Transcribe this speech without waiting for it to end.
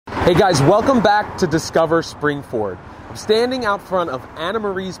Hey guys, welcome back to Discover Springford. I'm standing out front of Anna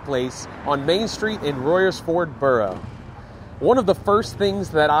Marie's place on Main Street in Royersford Borough. One of the first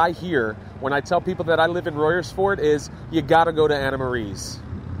things that I hear when I tell people that I live in Royersford is, you gotta go to Anna Marie's.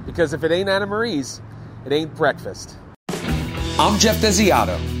 Because if it ain't Anna Marie's, it ain't breakfast. I'm Jeff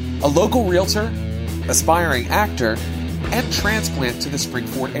Desiato, a local realtor, aspiring actor, and transplant to the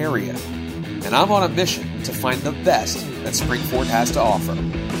Springford area. And I'm on a mission to find the best that Springford has to offer.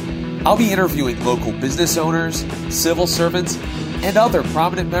 I'll be interviewing local business owners, civil servants, and other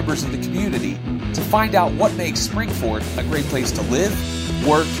prominent members of the community to find out what makes Springford a great place to live,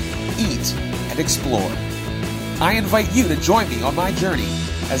 work, eat, and explore. I invite you to join me on my journey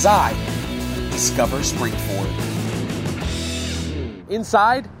as I discover Springford.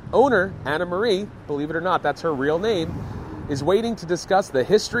 Inside, owner Anna Marie, believe it or not, that's her real name, is waiting to discuss the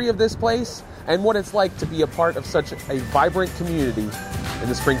history of this place and what it's like to be a part of such a vibrant community in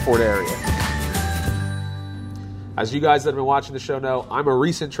the Springford area. As you guys that have been watching the show know, I'm a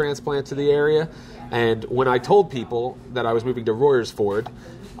recent transplant to the area, and when I told people that I was moving to Royersford,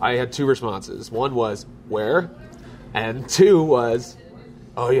 I had two responses. One was, where? And two was,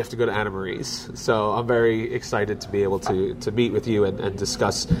 oh, you have to go to Anna Marie's. So I'm very excited to be able to meet with you and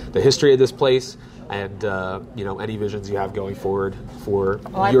discuss the history of this place and any visions you have going forward for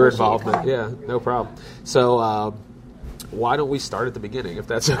your involvement. Yeah, no problem. So why don't we start at the beginning, if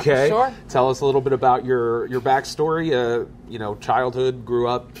that's okay? Sure. Tell us a little bit about your backstory, childhood, grew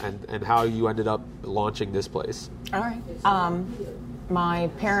up, and how you ended up launching this place. All right. My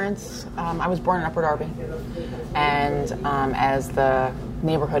parents, I was born in Upper Darby, and as the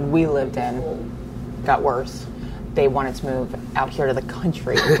neighborhood we lived in got worse, they wanted to move out here to the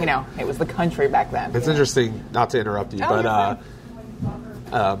country. It was the country back then. It's interesting, not to interrupt you, but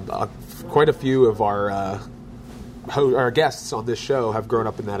quite a few of our guests on this show have grown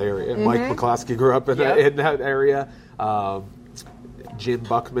up in that area. Mm-hmm. Mike McCloskey grew up in that area. Jim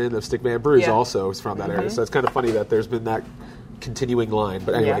Buckman of Stickman Brews also is from that area. So it's kind of funny that there's been that continuing line.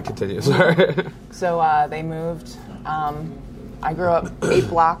 But anyway, continue. Sorry. So they moved. I grew up 8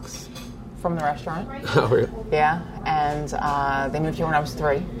 blocks from the restaurant. Oh, really? Yeah, and they moved here when I was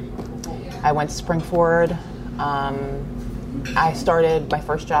 3. I went to Springford. I started, my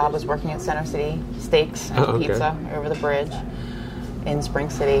first job was working at Center City Steaks and Pizza over the bridge in Spring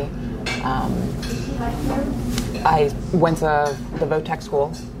City. I went to the Votech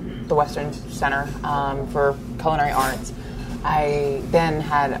School, the Western Center, for culinary arts. I then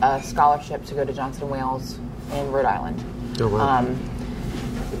had a scholarship to go to Johnson & Wales in Rhode Island. Oh, wow.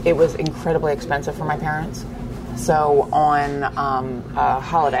 It was incredibly expensive for my parents. So on a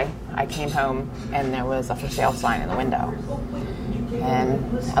holiday, I came home and there was a for sale sign in the window. And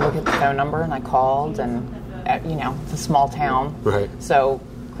I looked at the phone number and I called, and it's a small town. Right. So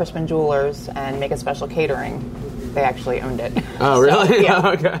Crispin Jewelers and Make It Special Catering, they actually owned it. Oh, really? So, yeah.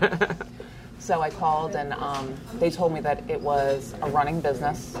 Okay. So I called and they told me that it was a running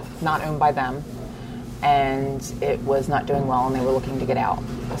business, not owned by them, and it was not doing well and they were looking to get out.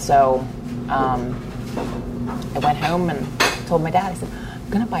 So I went home and told my dad, I said, I'm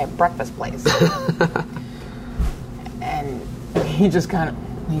going to buy a breakfast place. And he just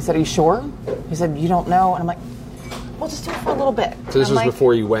he said, are you sure? He said, you don't know? And I'm like, well, just do it for a little bit. So this was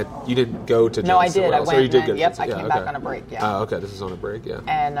before you went, you didn't go to Johnson? No, I did. I went, so you did I came back on a break, Oh, okay, this is on a break, yeah.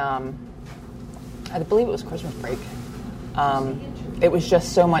 And I believe it was Christmas break. It was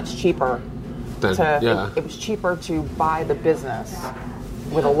just so much cheaper. It was cheaper to buy the business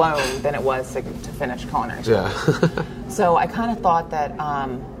with a loan than it was to finish culinary school. Yeah. So I kind of thought that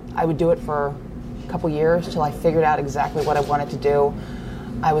I would do it for a couple years till I figured out exactly what I wanted to do.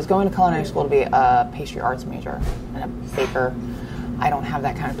 I was going to culinary school to be a pastry arts major and a baker. I don't have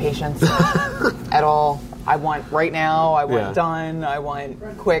that kind of patience at all. I want right now, I want done, I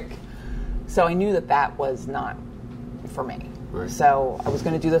want quick. So I knew that was not for me. Right. So I was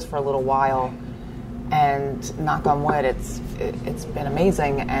going to do this for a little while, and knock on wood, it's been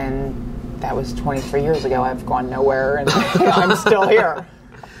amazing. And that was 23 years ago. I've gone nowhere, and I'm still here.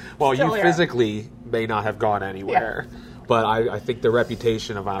 Well, you physically may not have gone anywhere, but I think the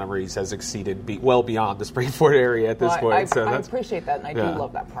reputation of Anna Marie's has exceeded well beyond the Springford area at this point. I appreciate that, and I do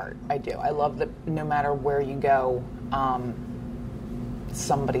love that part. I do. I love that no matter where you go,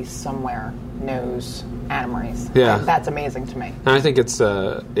 somebody somewhere knows Anna Marie's. Yeah. That's amazing to me. And I think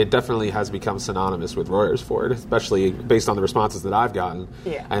it definitely has become synonymous with Royersford, especially based on the responses that I've gotten.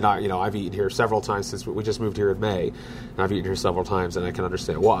 Yeah. And I've eaten here several times since we just moved here in May, and I've eaten here several times, and I can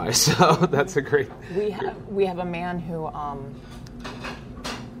understand why. So that's a great. We have a man who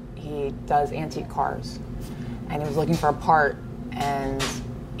he does antique cars, and he was looking for a part, and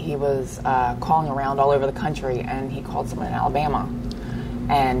he was calling around all over the country, and he called someone in Alabama,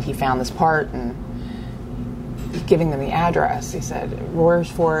 and he found this part, and he's giving them the address. He said, Royers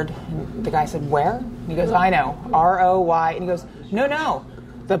Ford. And the guy said, where? And he goes, I know, R-O-Y. And he goes, no,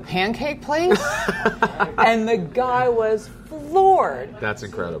 the pancake place? And the guy was floored. That's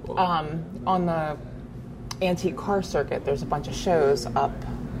incredible. On the antique car circuit, there's a bunch of shows up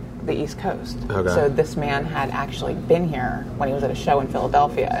the East Coast. Okay. So this man had actually been here when he was at a show in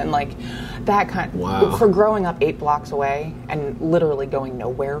Philadelphia, and like that kind. Wow. For growing up 8 blocks away and literally going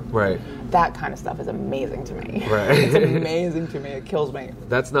nowhere. Right. That kind of stuff is amazing to me. Right. It's amazing to me. It kills me.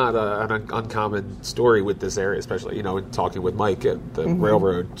 That's not an uncommon story with this area, especially, in talking with Mike at the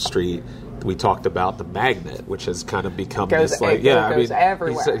Railroad Street. We talked about the magnet, which has kind of become goes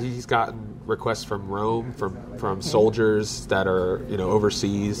everywhere. He's gotten requests from Rome, from soldiers that are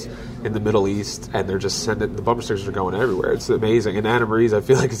overseas in the Middle East, and they're just sending the bumper stickers are going everywhere. It's amazing. And Anna Marie's, I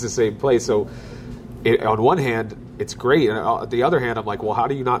feel like it's the same place. So on one hand, it's great, and on the other hand, I'm like, well, how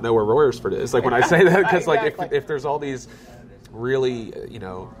do you not know where Royersford is? Like when I say that, because Exactly. if there's all these really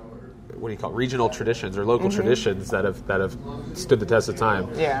what do you call it, regional traditions or local traditions that have stood the test of time.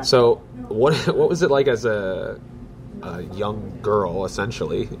 Yeah. So what was it like as a young girl,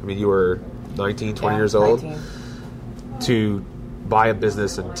 essentially? I mean, you were 19, 20 years old 19. to buy a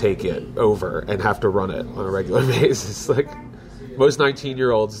business and take it over and have to run it on a regular basis. Like most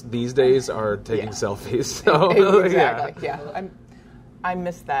 19-year-olds these days are taking selfies. So Exactly. Yeah. I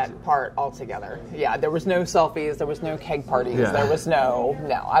missed that part altogether. Yeah, there was no selfies. There was no keg parties. Yeah. There was no.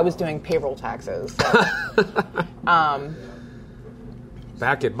 I was doing payroll taxes. So.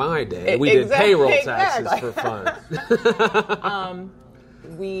 Back in my day, we did payroll taxes for fun.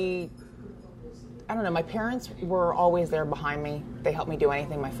 I don't know, my parents were always there behind me. They helped me do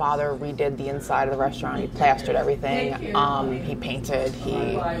anything. My father redid the inside of the restaurant. He plastered everything. He painted.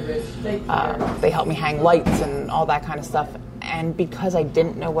 They helped me hang lights and all that kind of stuff. And because I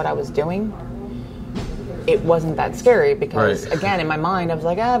didn't know what I was doing, it wasn't that scary because, again, in my mind, I was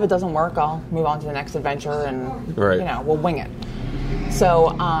like, if it doesn't work, I'll move on to the next adventure and, we'll wing it.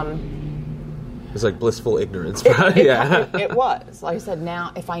 So, it's like blissful ignorance. It was. Like I said,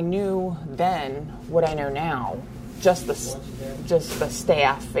 now, if I knew then what I know now, just the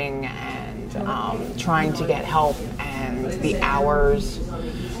staffing and trying to get help and the hours,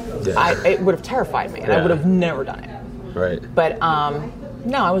 it would have terrified me, and I would have never done it. Right. But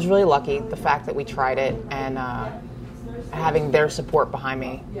no, I was really lucky. The fact that we tried it and having their support behind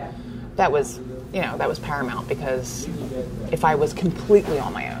me, that was paramount, because if I was completely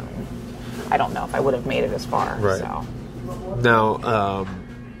on my own, I don't know if I would have made it as far. Right. So. Now,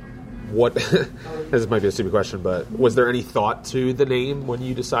 what? This might be a stupid question, but was there any thought to the name when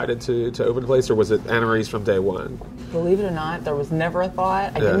you decided to open the place, or was it Anna Marie's from day one? Believe it or not, there was never a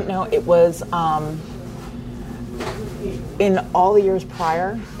thought. I didn't know. It was in all the years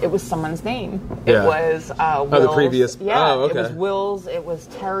prior, it was someone's name. It was Will's. The previous. Yeah, okay. It was Will's. It was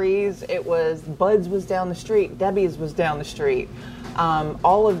Terry's. It was Bud's was down the street. Debbie's was down the street.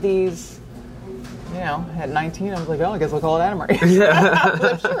 All of these. At 19, I was like, I guess I'll call it Anna Marie.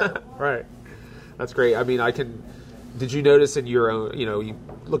 Yeah. Sure. Right. That's great. I mean, did you notice in your own, you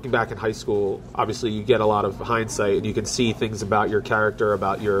looking back in high school, obviously you get a lot of hindsight and you can see things about your character,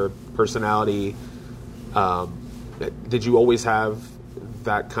 about your personality. Did you always have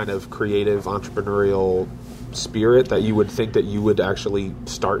that kind of creative entrepreneurial spirit that you would think that you would actually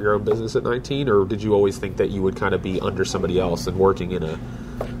start your own business at 19, or did you always think that you would kind of be under somebody else and working in a...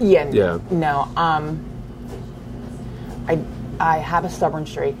 No. I have a stubborn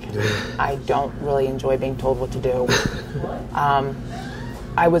streak. I don't really enjoy being told what to do.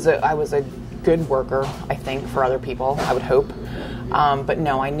 I was a good worker, I think, for other people, I would hope. But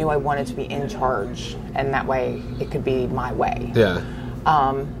no, I knew I wanted to be in charge, and that way it could be my way. Yeah.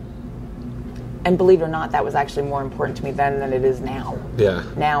 And believe it or not, that was actually more important to me then than it is now. Yeah.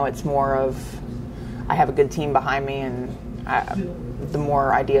 Now it's more of, I have a good team behind me, and the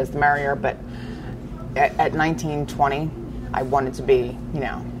more ideas, the merrier. But at 19, 20, I wanted to be,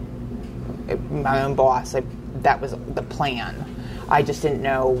 my own boss. That was the plan. I just didn't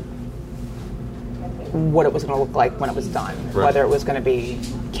know what it was going to look like when it was done. Right. Whether it was going to be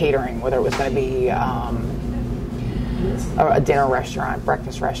catering, whether it was going to be a dinner restaurant,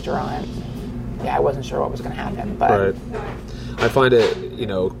 breakfast restaurant. Yeah, I wasn't sure what was going to happen. But right. I find it,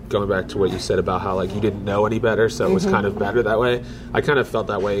 going back to what you said about how, you didn't know any better, so it was kind of better that way. I kind of felt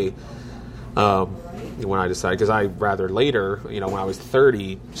that way when I decided, because I rather later, when I was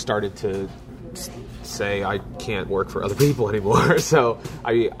 30, started to say I can't work for other people anymore. So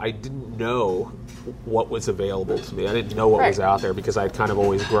I didn't know what was available to me. I didn't know what was out there because I'd kind of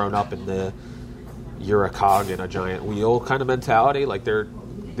always grown up in the you're a cog in a giant wheel kind of mentality. Like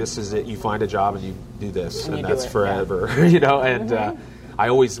this is it. You find a job and you do this, and that's forever. And I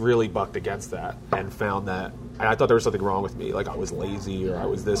always really bucked against that and found that. And I thought there was something wrong with me, like I was lazy or I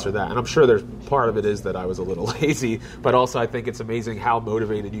was this or that. And I'm sure there's part of it is that I was a little lazy, but also I think it's amazing how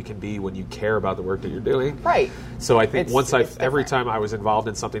motivated you can be when you care about the work that you're doing. Right. So I think every time I was involved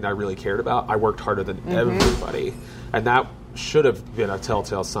in something that I really cared about, I worked harder than everybody. And that should have been a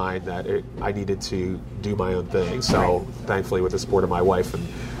telltale sign that I needed to do my own thing. So thankfully with the support of my wife and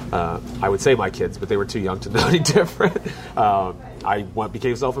I would say my kids, but they were too young to know any different. I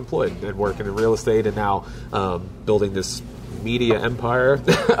became self-employed and working in real estate, and now building this media empire.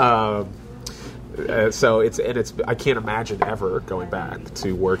 So I can't imagine ever going back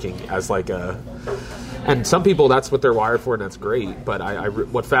to working as and some people that's what they're wired for, and that's great. But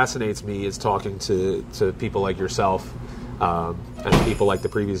what fascinates me is talking to people like yourself and people like the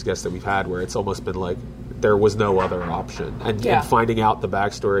previous guests that we've had, where it's almost been like there was no other option, and finding out the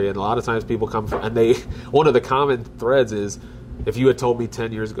backstory. And a lot of times people come from, and one of the common threads is, if you had told me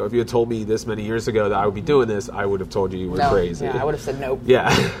 10 years ago, if you had told me this many years ago that I would be doing this, I would have told you were crazy. Yeah, I would have said nope.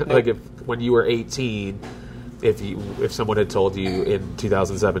 Yeah, nope. Like when you were 18, if someone had told you in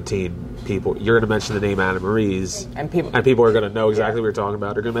 2017, you're going to mention the name Anna Marie's, and people are going to know exactly what you're talking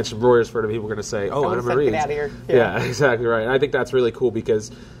about. They're going to mention Royersford, and people are going to say, "Oh, Anna Marie's." Get out of here. Yeah, exactly right. And I think that's really cool because.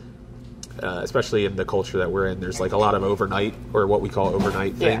 Especially in the culture that we're in, there's like a lot of overnight or what we call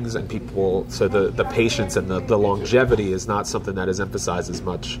overnight things, and people. So the patience and the longevity is not something that is emphasized as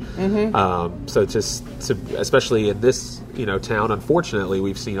much. So especially in this town, unfortunately,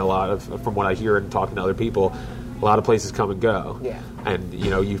 we've seen a lot of, from what I hear and talking to other people, a lot of places come and go. Yeah. And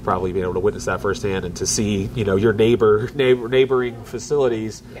you've probably been able to witness that firsthand, and to see your neighboring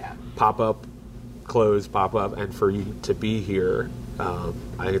facilities pop up, close, pop up, and for you to be here. I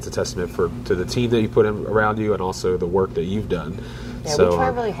think it's a testament to the team that you put around you, and also the work that you've done. Yeah, we try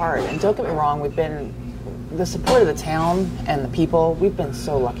really hard, and don't get me wrong, we've been the support of the town and the people. We've been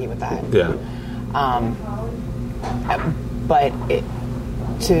so lucky with that. Yeah. But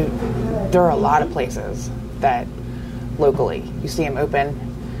there are a lot of places that locally you see them open,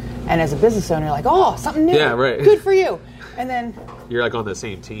 and as a business owner, you're like, oh, something new. Yeah, right. Good for you. And then you're like on the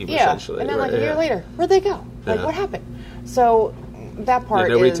same team, essentially. And then like a year later, where'd they go? Like what happened? So that part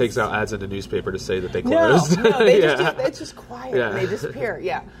nobody takes out ads in the newspaper to say that they closed. No, it's just quiet and they disappear.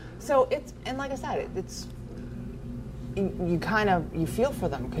 Yeah. So and like I said, it's you kind of you feel for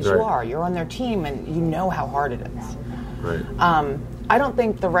them because you're on their team and you know how hard it is. Right. I don't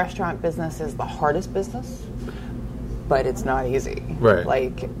think the restaurant business is the hardest business, but it's not easy. Right.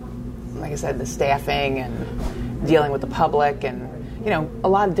 Like I said, the staffing and dealing with the public, and a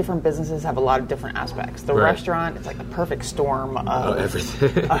lot of different businesses have a lot of different aspects. The restaurant, it's like the perfect storm of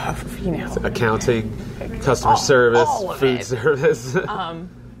everything. Accounting, customer service, food service,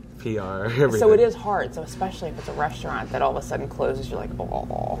 PR, everything. So it is hard. So especially if it's a restaurant that all of a sudden closes, you're like,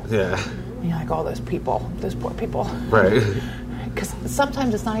 oh. Yeah. And you're like, oh, those poor people. Right. Because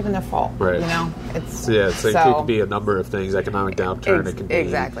sometimes it's not even their fault. Right. It could be a number of things. Economic downturn. It can be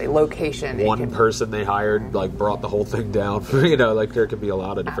exactly location. One person they hired brought the whole thing down. There could be a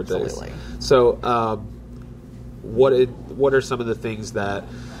lot of different things. So, what are some of the things that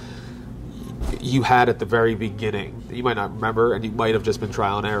you had at the very beginning that you might not remember, and you might have just been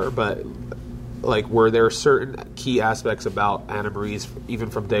trial and error, but were there certain key aspects about Anna Marie's,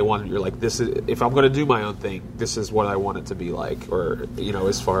 even from day one, you're like, this is, if I'm going to do my own thing, this is what I want it to be like, or,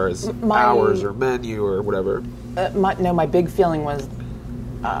 as far as hours or menu or whatever? My big feeling was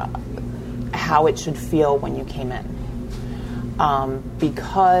how it should feel when you came in.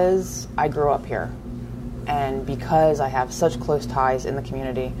 Because I grew up here, and because I have such close ties in the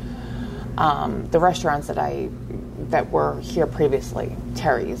community, the restaurants that were here previously,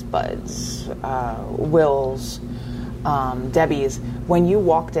 Terry's, Bud's, Will's, Debbie's, when you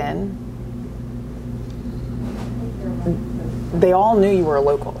walked in, they all knew you were a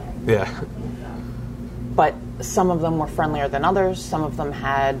local. Yeah. But some of them were friendlier than others. Some of them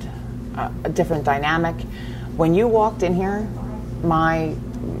had a different dynamic. When you walked in here, my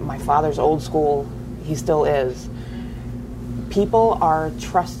father's old school, he still is. People are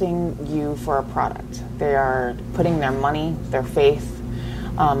trusting you for a product. They are putting their money, their faith.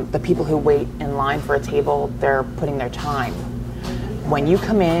 The people who wait in line for a table, they're putting their time. When you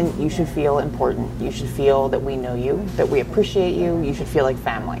come in, you should feel important. You should feel that we know you, that we appreciate you. You should feel like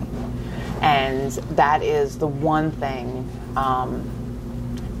family. And that is the one thing.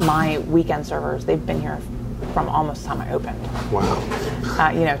 My weekend servers, they've been here from almost the time I opened.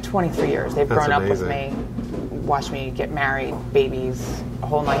 Wow. 23 years. They've That's grown up amazing. with me, watched me get married, babies, a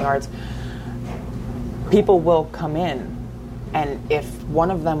whole 9 yards. People will come in, and if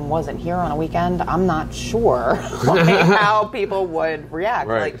one of them wasn't here on a weekend, I'm not sure how people would react.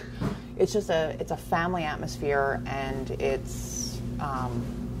 Right. Like, it's a family atmosphere, and it's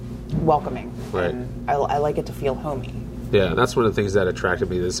welcoming. Right. And I like it to feel homey. Yeah, that's one of the things that attracted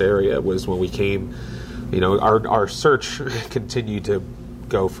me to this area was when we came, our search continued to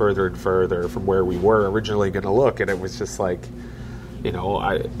go further and further from where we were originally going to look, and it was just like,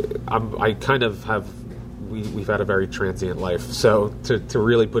 I kind of have, we've had a very transient life, so to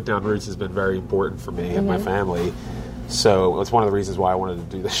really put down roots has been very important for me and my family. So it's one of the reasons why I wanted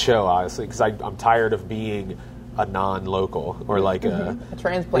to do the show, honestly, because I'm tired of being a non-local or like a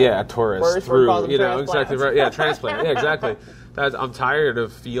transplant. Yeah, a tourist Worst through, transplants. exactly right. Yeah, transplant. Yeah, exactly. I'm tired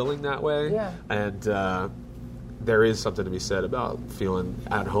of feeling that way. Yeah. And there is something to be said about feeling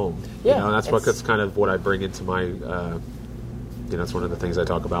at home. Yeah, That's kind of what I bring into my. It's one of the things I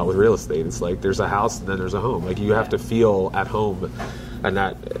talk about with real estate. It's like there's a house and then there's a home. Like you have to feel at home, and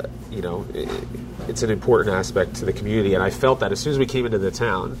that it's an important aspect to the community. And I felt that as soon as we came into the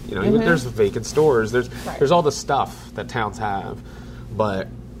town, even there's vacant stores, there's all the stuff that towns have, but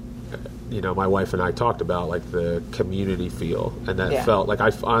my wife and I talked about like the community feel, and that felt like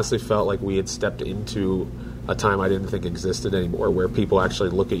I honestly felt like we had stepped into a time I didn't think existed anymore, where people actually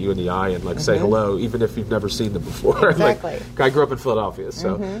look at you in the eye and like say hello, even if you've never seen them before. Exactly. Like, I grew up in Philadelphia,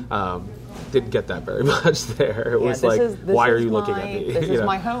 so didn't get that very much there. It was like, why are you looking at me? This is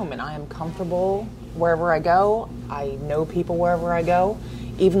my home, and I am comfortable wherever I go. I know people wherever I go,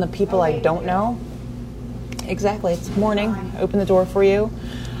 even the people I don't know. Exactly. It's morning. Open the door for you.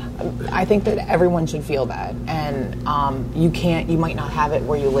 I think that everyone should feel that, and you might not have it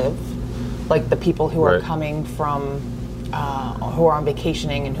where you live. Like the people who are coming from, who are on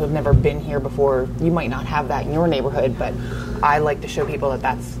vacationing and who have never been here before, you might not have that in your neighborhood, but I like to show people that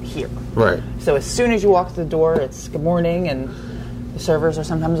that's here. Right. So as soon as you walk through the door, it's good morning, and the servers are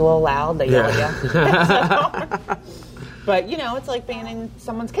sometimes a little loud. They yell at you. But, it's like being in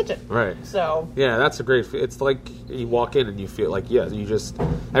someone's kitchen. Right. So. Yeah, that's a great, it's like you walk in and you feel like,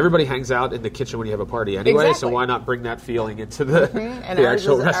 everybody hangs out in the kitchen when you have a party anyway, Exactly. so why not bring that feeling into the, And the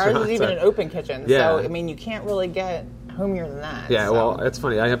actual restaurant? ours is even an open kitchen. Yeah. So, you can't really get homier than that. Yeah, so. well, it's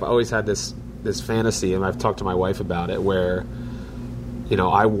funny. I have always had this fantasy, and I've talked to my wife about it, where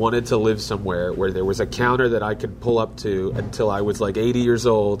I wanted to live somewhere where there was a counter that I could pull up to until I was like 80 years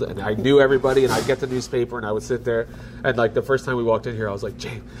old, and I knew everybody, and I'd get the newspaper, and I would sit there, and like the first time we walked in here, I was like,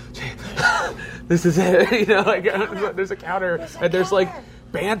 James, this is it. There's a counter, and there's like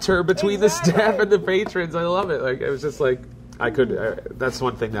banter between the staff and the patrons. I love it. Like it was just like that's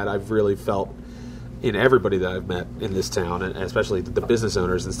one thing that I've really felt in everybody that I've met in this town, and especially the business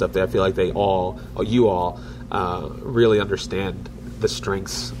owners and stuff. That I feel like you all really understand the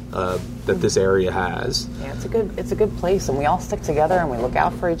strengths that this area has. Yeah, it's a good place, and we all stick together and we look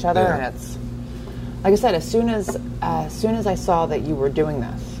out for each other. And it's like I said, as soon as I saw that you were doing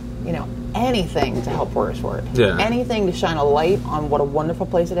this, anything to help Royersford, anything to shine a light on what a wonderful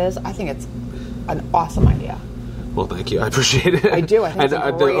place it is, I think it's an awesome idea. Well, thank you. I appreciate it. I do. I think it's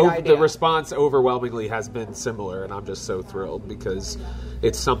a great idea. The response overwhelmingly has been similar, and I'm just so thrilled because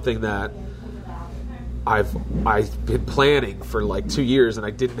it's something that I've been planning for like 2 years, and I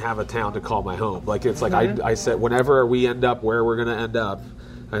didn't have a town to call my home. Like it's like I said, whenever we end up where we're going to end up,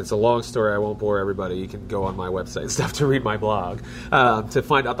 and it's a long story. I won't bore everybody. You can go on my website and stuff to read my blog to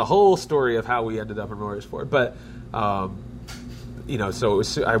find out the whole story of how we ended up in Royersford. But so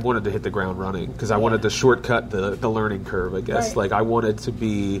I wanted to hit the ground running because I wanted to shortcut the learning curve. I guess like I wanted to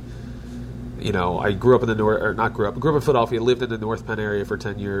be. I grew up in grew up in Philadelphia, lived in the North Penn area for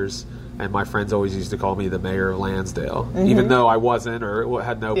 10 years, and my friends always used to call me the mayor of Lansdale, even though I wasn't or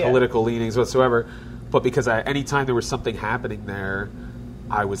had no political leanings whatsoever. But because anytime there was something happening there,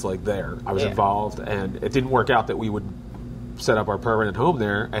 I was like there. I was involved, and it didn't work out that we would set up our permanent home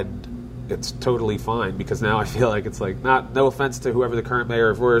there, and it's totally fine because now I feel like it's like no offense to whoever the current mayor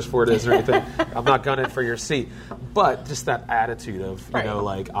of Royersford is or anything. I'm not gunning for your seat, but just that attitude of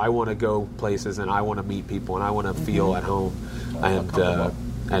like I want to go places and I want to meet people and I want to feel at home,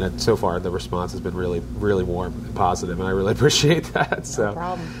 and so far the response has been really really warm and positive, and I really appreciate that. So, no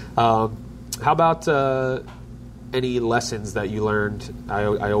problem. How about any lessons that you learned?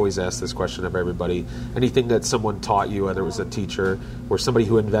 I always ask this question of everybody. Anything that someone taught you, whether it was a teacher or somebody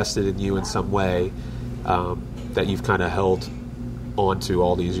who invested in you in some way, that you've kind of held onto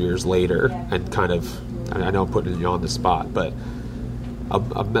all these years later, and kind of, I know I'm putting you on the spot, but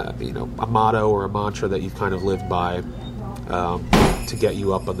a motto or a mantra that you've kind of lived by to get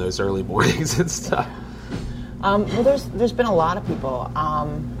you up on those early mornings and stuff? Well, there's been a lot of people,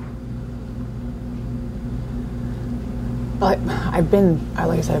 but like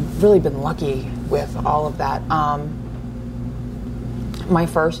I said, I've really been lucky with all of that. My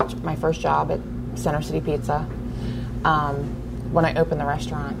first job at Center City Pizza, when I opened the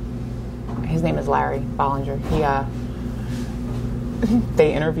restaurant, his name is Larry Bollinger.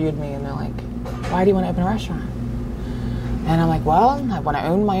 They interviewed me and they're like, "Why do you want to open a restaurant?" And I'm like, "Well, I want to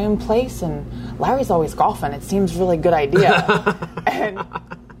own my own place, and Larry's always golfing. It seems a really good idea." And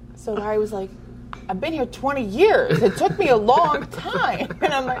so Larry was like, "I've been here 20 years. It took me a long time."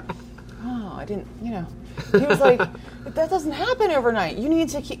 And I'm like, "Oh, I didn't, He was like, "But that doesn't happen overnight. You need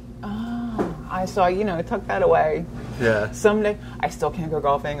to keep." I took that away. Yeah. Someday, I still can't go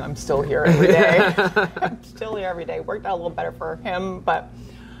golfing. I'm still here every day. I'm still here every day. Worked out a little better for him, but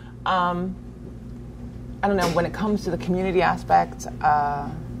I don't know. When it comes to the community aspect,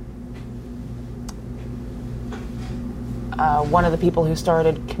 one of the people who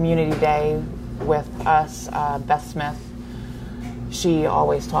started Community Day with us, Beth Smith, she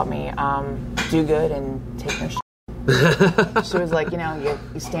always taught me, do good and take no shit. She was like,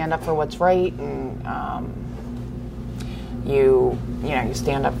 you stand up for what's right, and you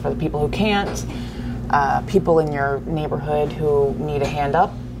stand up for the people who can't. People in your neighborhood who need a hand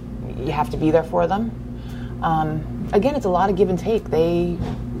up, you have to be there for them. Again, it's a lot of give and take. The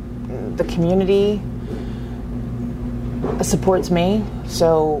community supports me,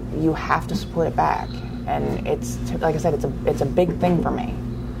 so you have to support it back. And it's, like I said, it's a big thing for me.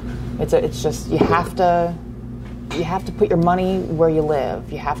 It's just you have to put your money where you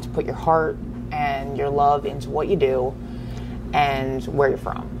live. You have to put your heart and your love into what you do and where you're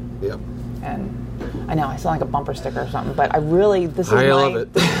from. Yep. And I know I sound like a bumper sticker or something, but love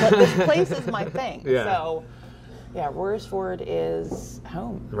it. This place is my thing. Yeah. So, yeah, Royersford is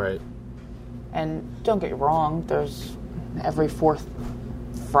home. Right. And don't get me wrong, there's every fourth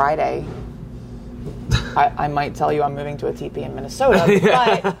Friday, I might tell you I'm moving to a teepee in Minnesota,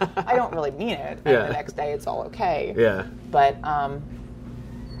 but I don't really mean it. And the next day it's all okay. Yeah. But,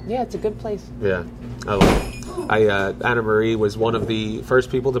 it's a good place. Yeah. I love it. Anna Marie was one of the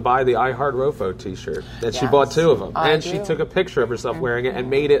first people to buy the I Heart Rofo t-shirt. And she bought 2 of them. She took a picture of herself wearing it and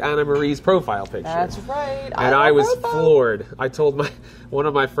made it Anna Marie's profile picture. That's right. And I was floored. I told one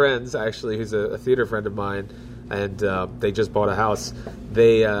of my friends, actually, who's a theater friend of mine, and they just bought a house.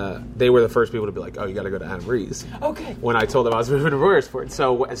 They were the first people to be like, "Oh, you got to go to Anna Marie's." Okay. When I told them I was moving to Royersford.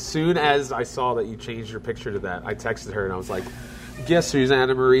 So as soon as I saw that you changed your picture to that, I texted her and I was like, "Guess who's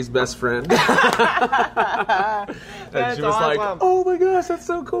Anna Marie's best friend?" And she was like, "Oh my gosh, that's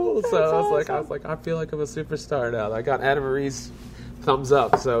so cool!" So I was like, I feel like I'm a superstar now. I got Anna Marie's thumbs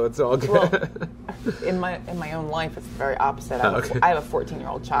up, so it's all good. Well, in my own life, it's the very opposite. I have a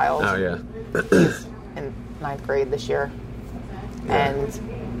 14-year-old child. Oh yeah. He's in 9th grade this year, and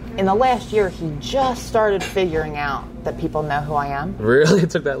in the last year, he just started figuring out that people know who I am. Really?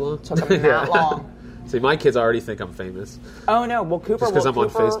 It took that long? It took him that long. See, my kids already think I'm famous. Oh no! Well, Cooper just because I'm on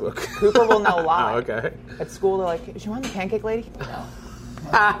Facebook. Cooper will know why. Oh, okay. At school, they're like, "Is you on the pancake lady?" No.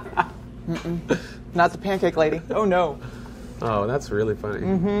 Not the pancake lady. Oh no. Oh, that's really funny.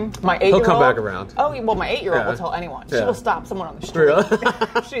 Mm-hmm. My 8-year-old. He'll come back around. Oh well, my 8-year-old will tell anyone. She will stop someone on the street. Really?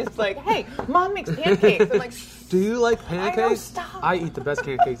 She's like, "Hey, Mom makes pancakes." I'm like, "Do you like pancakes?" I know, stop. I eat the best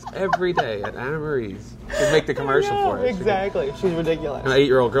pancakes every day at Anna Marie's. They make the commercial for it. Exactly. She's ridiculous. And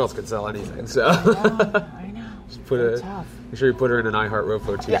 8-year-old girls can sell anything. So I know. Just tough. Make sure you put her in an I Heart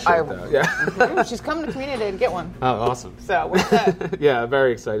Rofo t-shirt. Yeah. She's coming to Community Day to get one. Oh, awesome. So we're set. Yeah,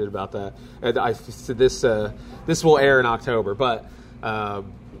 very excited about that. And this will air in October, but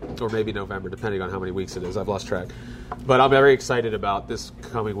or maybe November, depending on how many weeks it is. I've lost track. But I'm very excited about this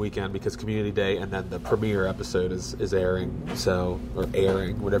coming weekend because Community Day and then the premiere episode is airing. So, or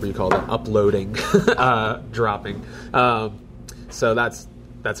airing, whatever you call it, uploading, dropping. So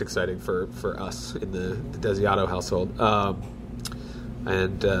that's exciting for us in the Desiato household.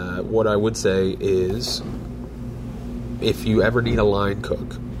 And what I would say is, if you ever need a line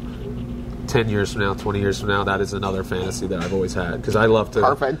cook, 10 years from now, 20 years from now, that is another fantasy that I've always had. Because I love to...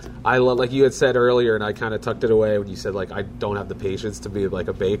 Perfect. I love, like you had said earlier, and I kind of tucked it away when you said, like, I don't have the patience to be, like,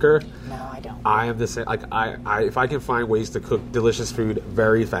 a baker. No, I don't. I am the same. Like, I if I can find ways to cook delicious food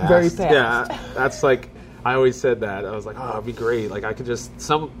very fast. Very fast. Yeah, that's, like... I always said that. I was like, oh, it'd be great. Like, I could just...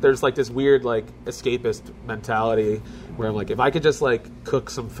 There's, like, this weird, like, escapist mentality where I'm like, if I could just, like, cook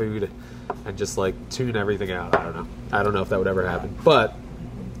some food and just, like, tune everything out, I don't know. I don't know if that would ever happen. But...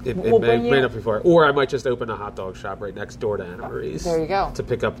 it We'll bring may you- not be far. Or I might just open a hot dog shop right next door to Anna Marie's. There you go. To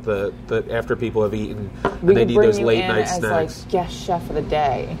pick up the after people have eaten and We they could need bring those you late in night as snacks. like guest chef of the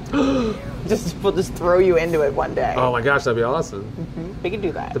day. We'll just throw you into it one day. Oh my gosh, that'd be awesome. We could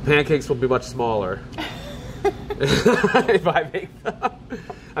do that. The pancakes will be much smaller if I make them.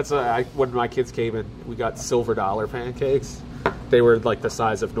 That's when my kids came in, we got silver dollar pancakes. They were like the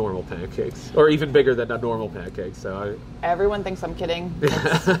size of normal pancakes, or even bigger than a normal pancake. So Everyone thinks I'm kidding.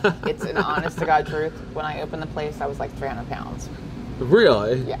 It's an honest to God truth. When I opened the place, I was like 300 pounds.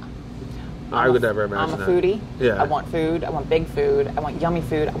 really, Yeah. I would never imagine I'm a that. foodie. Yeah. I want food. I want big food. I want yummy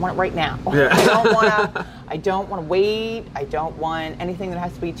food. I want it right now. Yeah. I don't want to wait. I don't want anything that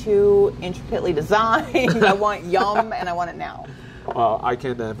has to be too intricately designed. I want yum, and I want it now. Well, I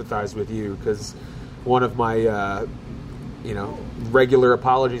can empathize with you because one of my, regular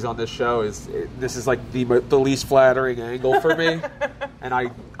apologies on this show is this is like the least flattering angle for me, and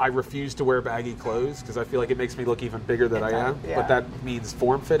I refuse to wear baggy clothes because I feel like it makes me look even bigger than I am. Yeah. But that means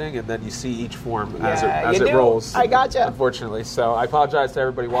form fitting, and then you see each form Yeah, as you it do. rolls. I gotcha. Unfortunately, so I apologize to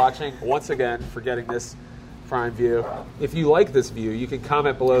everybody watching once again for getting this prime view. If you like this view, you can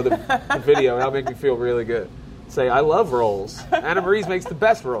comment below the video, and that'll make me feel really good. Say, I love rolls. Anna Marie's makes the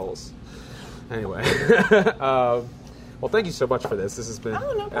best rolls. Anyway. Well, thank you so much for this. This has been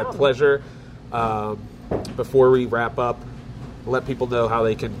no a problem. pleasure. Before we wrap up, let people know how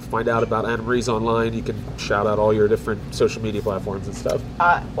they can find out about Anna Marie's online. You can shout out all your different social media platforms and stuff.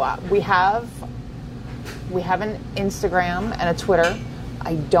 Well, we have an Instagram and a Twitter.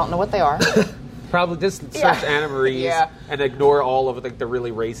 I don't know what they are. Probably just search Yeah. Anna Marie's Yeah. and ignore all of the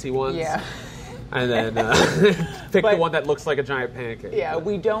really racy ones. Yeah. And then pick the But- one that looks like a giant pancake. Yeah,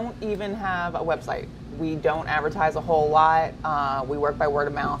 we don't even have a website. We don't advertise a whole lot. We work by word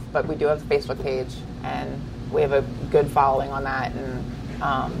of mouth, but we do have a Facebook page, and we have a good following on that.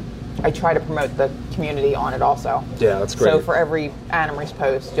 And I try to promote the community on it also. Yeah, that's great. So for every Anna Marie's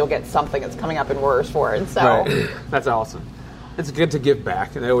post, you'll get something that's coming up in Roars for it. So Right. That's awesome. It's good to give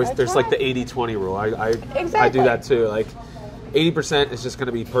back. And That's there's like right. the 80-20 rule. I do Exactly. that too. Like 80% is just going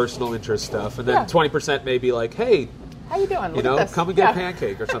to be personal interest stuff, and then Yeah. 20% may be like, hey, how you doing? Look you know, at this. come and get a Yeah.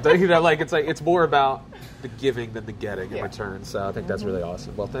 pancake or something. It's more about the giving than the getting in Yeah. return. So I think that's really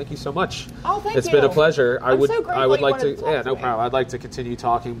awesome. Well, thank you so much. Oh, thank It's you. been a pleasure. I I'm would so grateful I would you like wanted to to talk yeah, to no me. problem. I'd like to continue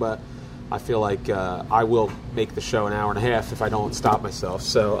talking, but I feel like I will make the show an hour and a half if I don't stop myself.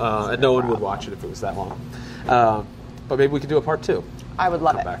 So and no one would watch it if it was that long. But maybe we could do a part 2. I would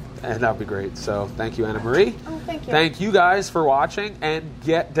love it. Back. And that would be great. So thank you, Anna Marie. Oh, thank you. Thank you guys for watching, and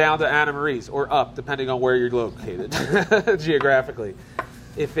get down to Anna Marie's or up, depending on where you're located geographically.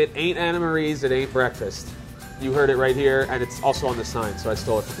 If it ain't Anna Marie's, it ain't breakfast. You heard it right here, and it's also on the sign, so I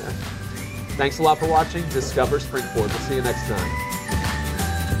stole it from there. Thanks a lot for watching Discover Springford. We'll see you next time.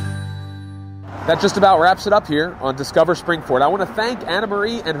 That just about wraps it up here on Discover Springford. I want to thank Anna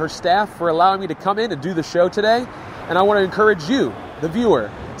Marie and her staff for allowing me to come in and do the show today. And I want to encourage you, the viewer,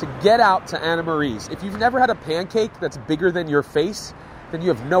 to get out to Anna Marie's. If you've never had a pancake that's bigger than your face, then you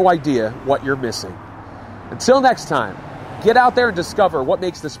have no idea what you're missing. Until next time, get out there and discover what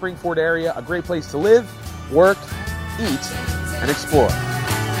makes the Springford area a great place to live, work, eat, and explore.